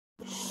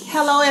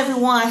Hello,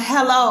 everyone.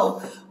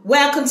 Hello.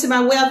 Welcome to my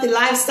Wealthy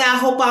Lifestyle.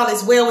 Hope all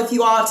is well with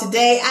you all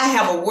today. I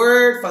have a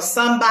word for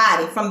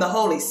somebody from the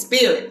Holy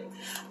Spirit.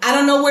 I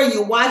don't know where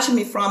you're watching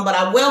me from, but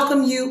I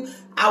welcome you.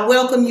 I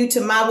welcome you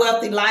to my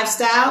Wealthy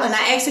Lifestyle, and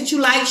I ask that you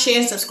like,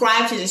 share, and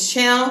subscribe to this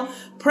channel,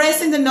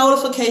 pressing the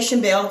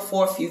notification bell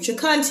for future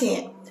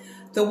content.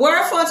 The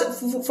word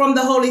from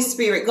the Holy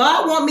Spirit.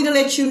 God wants me to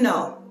let you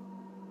know.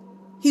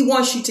 He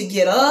wants you to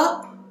get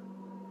up.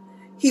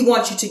 He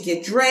wants you to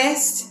get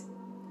dressed.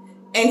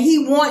 And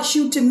he wants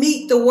you to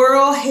meet the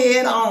world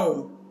head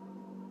on.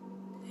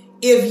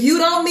 If you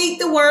don't meet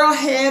the world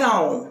head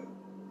on,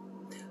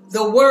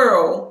 the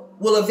world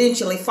will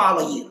eventually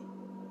follow you.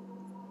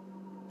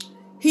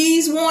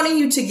 He's wanting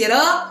you to get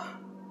up.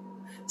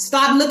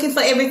 Stop looking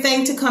for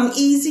everything to come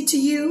easy to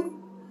you.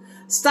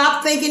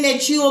 Stop thinking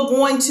that you are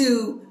going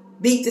to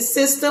beat the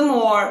system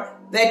or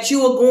that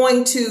you are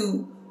going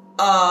to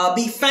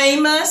be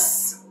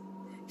famous.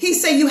 He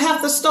said you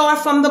have to start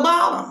from the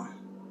bottom.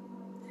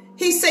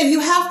 He said you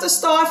have to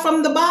start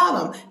from the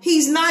bottom.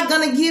 He's not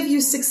going to give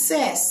you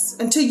success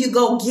until you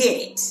go get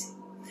it.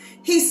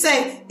 He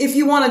said if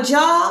you want a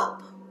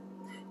job,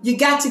 you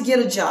got to get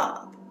a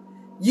job.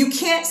 You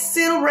can't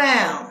sit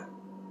around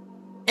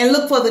and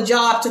look for the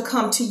job to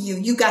come to you.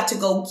 You got to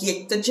go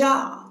get the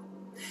job.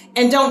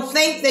 And don't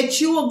think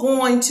that you are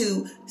going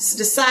to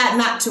decide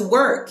not to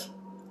work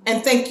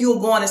and think you're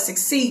going to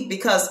succeed,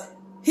 because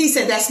he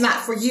said that's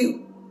not for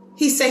you.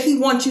 He said he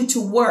wants you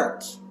to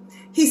work.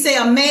 He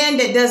said a man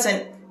that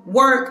doesn't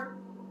work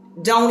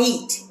don't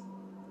eat.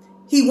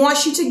 He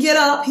wants you to get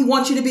up. He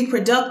wants you to be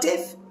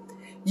productive.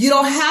 You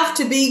don't have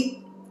to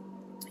be,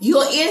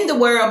 you're in the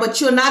world, but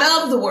you're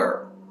not of the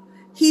world.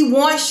 He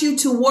wants you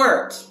to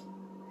work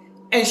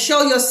and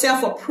show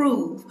yourself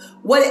approved.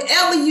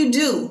 Whatever you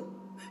do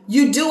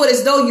it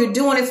as though you're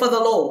doing it for the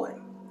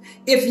Lord.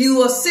 If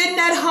you are sitting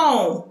at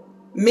home,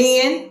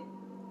 men,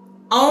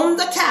 on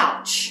the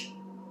couch,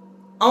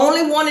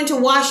 only wanting to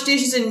wash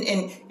dishes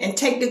and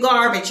take the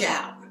garbage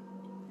out,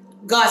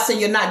 God said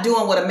you're not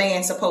doing what a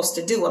man's supposed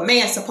to do. A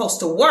man's supposed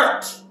to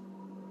work.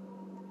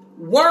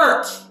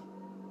 Work.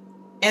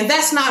 And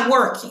that's not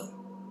working.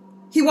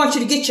 He wants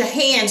you to get your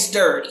hands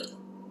dirty.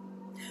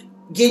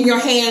 Getting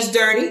your hands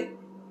dirty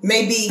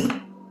may be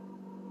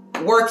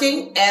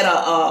working at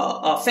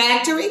a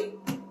factory,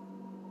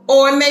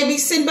 or it may be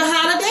sitting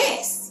behind a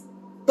desk.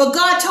 But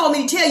God told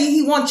me to tell you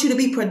he wants you to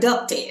be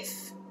productive.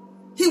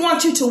 He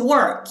wants you to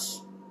work.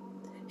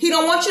 He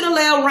don't want you to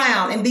lay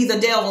around and be the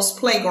devil's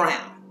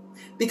playground,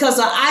 because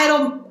an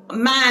idle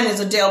mind is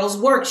a devil's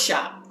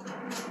workshop.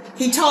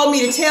 He told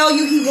me to tell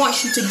you he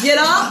wants you to get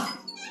up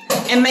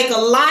and make a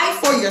life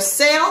for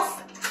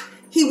yourself.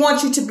 He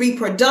wants you to be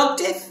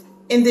productive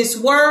in this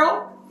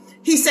world.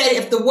 He said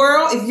if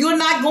you're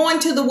not going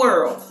to the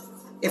world,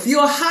 if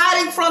you're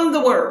hiding from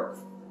the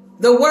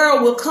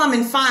world will come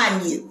and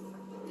find you.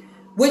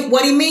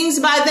 What he means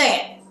by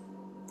that,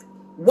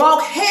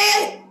 walk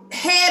head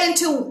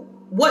into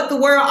what the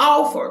world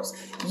offers.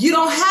 You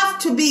don't have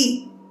to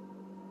be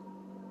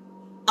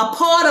a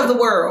part of the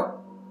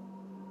world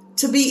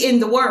to be in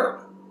the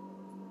world.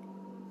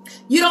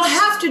 You don't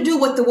have to do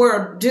what the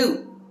world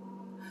do,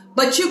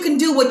 but you can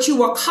do what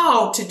you are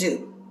called to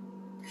do.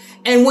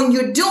 And when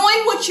you're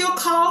doing what you're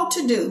called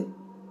to do,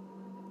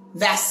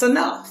 that's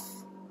enough.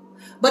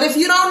 But if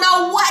you don't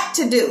know what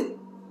to do,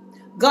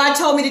 God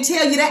told me to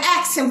tell you to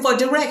ask him for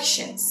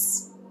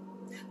directions.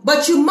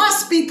 But you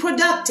must be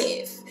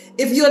productive.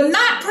 If you're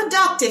not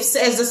productive,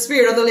 says the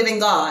Spirit of the living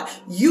God,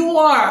 you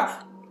are,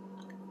 an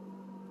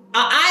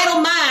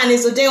idle mind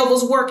is a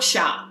devil's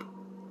workshop.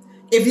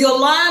 If you're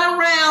lying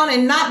around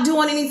and not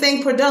doing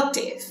anything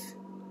productive,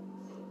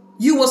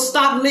 you will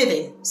stop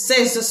living,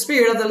 says the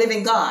Spirit of the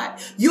living God.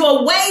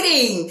 You're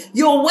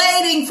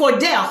waiting for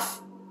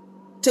death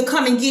to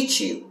come and get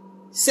you,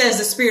 says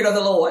the Spirit of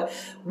the Lord.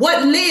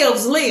 What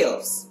lives,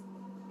 lives.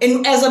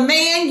 And as a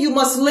man, you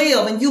must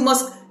live, and you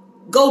must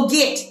go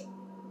get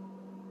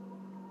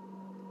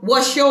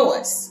what's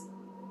yours.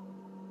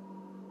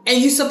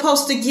 And you're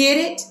supposed to get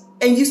it,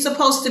 and you're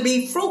supposed to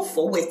be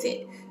fruitful with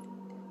it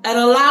and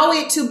allow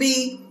it to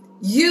be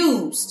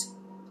used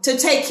to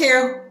take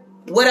care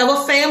of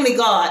whatever family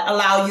God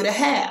allow you to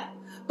have.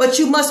 But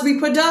you must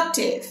be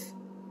productive.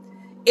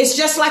 It's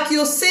just like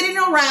you're sitting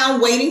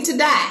around waiting to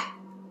die.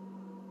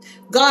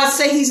 God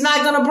said he's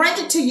not going to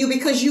bring it to you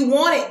because you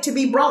want it to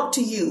be brought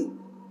to you.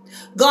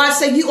 God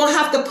said you're going to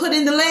have to put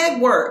in the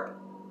legwork.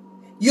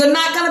 You're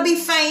not going to be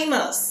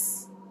famous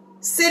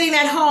sitting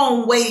at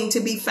home waiting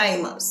to be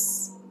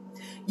famous.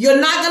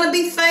 You're not going to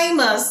be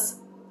famous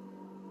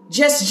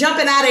just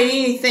jumping out at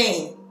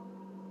anything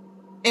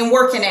and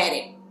working at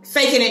it,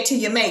 faking it till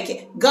you make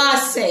it. God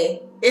said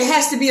it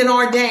has to be an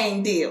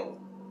ordained deal.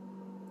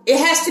 It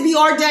has to be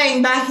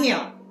ordained by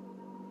him.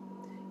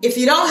 If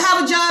you don't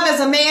have a job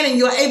as a man and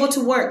you're able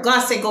to work, God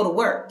said go to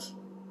work.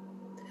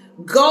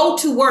 Go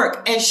to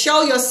work and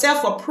show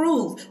yourself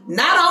approved,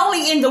 not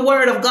only in the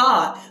word of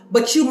God,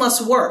 but you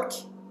must work.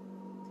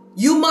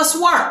 You must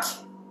work.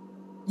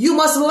 You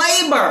must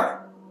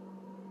labor.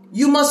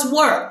 You must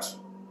work.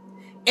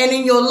 And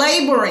in your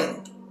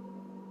laboring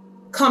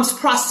comes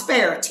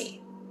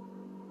prosperity.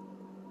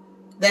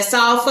 That's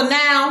all for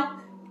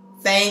now.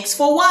 Thanks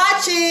for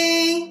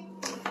watching.